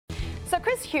So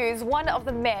Chris Hughes, one of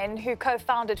the men who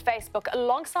co-founded Facebook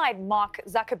alongside Mark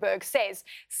Zuckerberg, says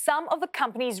some of the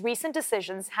company's recent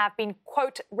decisions have been,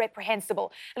 quote,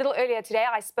 reprehensible. A little earlier today,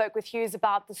 I spoke with Hughes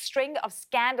about the string of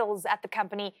scandals at the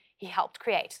company he helped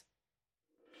create.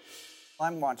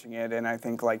 I'm watching it, and I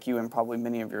think, like you and probably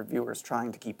many of your viewers,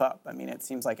 trying to keep up. I mean, it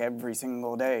seems like every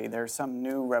single day there's some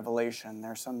new revelation,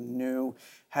 there's some new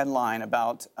headline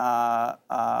about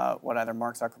what either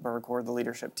Mark Zuckerberg or the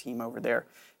leadership team over there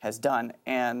has done.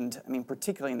 And I mean,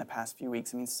 particularly in the past few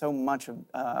weeks, I mean, so much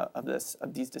of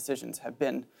these decisions have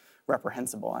been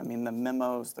reprehensible. I mean, the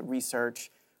memos, the research.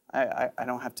 I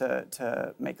don't have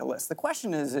to make a list. The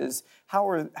question is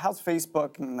how's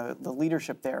Facebook and the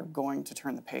leadership there going to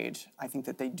turn the page? I think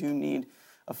that they do need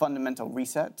a fundamental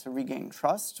reset to regain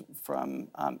trust from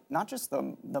not just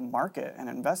the market and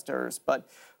investors, but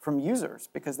from users,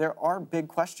 because there are big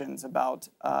questions about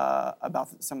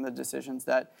some of the decisions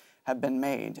that have been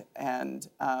made. And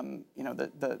you know,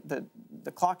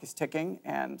 the clock is ticking,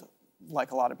 and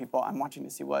like a lot of people, I'm watching to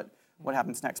see what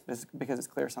happens next, because it's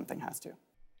clear something has to.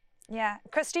 Yeah.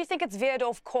 Chris, do you think it's veered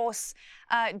off course?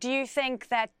 Do you think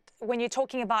that when you're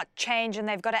talking about change and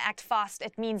they've got to act fast,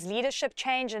 it means leadership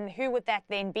change? And who would that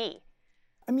then be?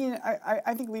 I mean,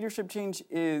 I think leadership change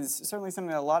is certainly something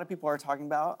that a lot of people are talking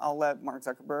about. I'll let Mark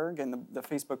Zuckerberg and the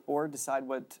Facebook board decide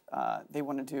what they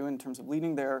want to do in terms of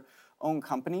leading their own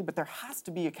company, but there has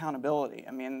to be accountability.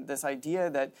 I mean, this idea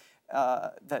that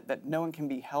that no one can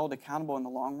be held accountable in the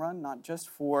long run, not just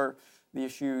for the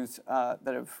issues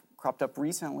that have cropped up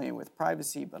recently with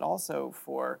privacy, but also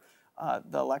for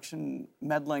the election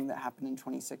meddling that happened in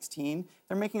 2016.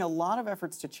 They're making a lot of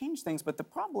efforts to change things, but the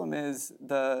problem is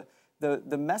the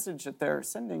message that they're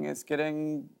sending is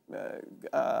getting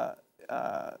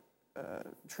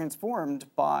transformed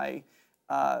by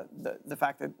the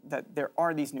fact that there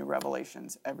are these new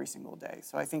revelations every single day.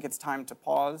 So I think it's time to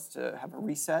pause, to have a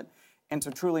reset, and to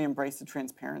truly embrace the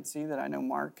transparency that I know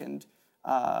Mark and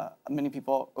many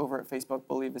people over at Facebook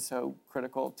believe is so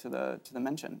critical to the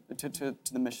mission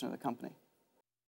of the company.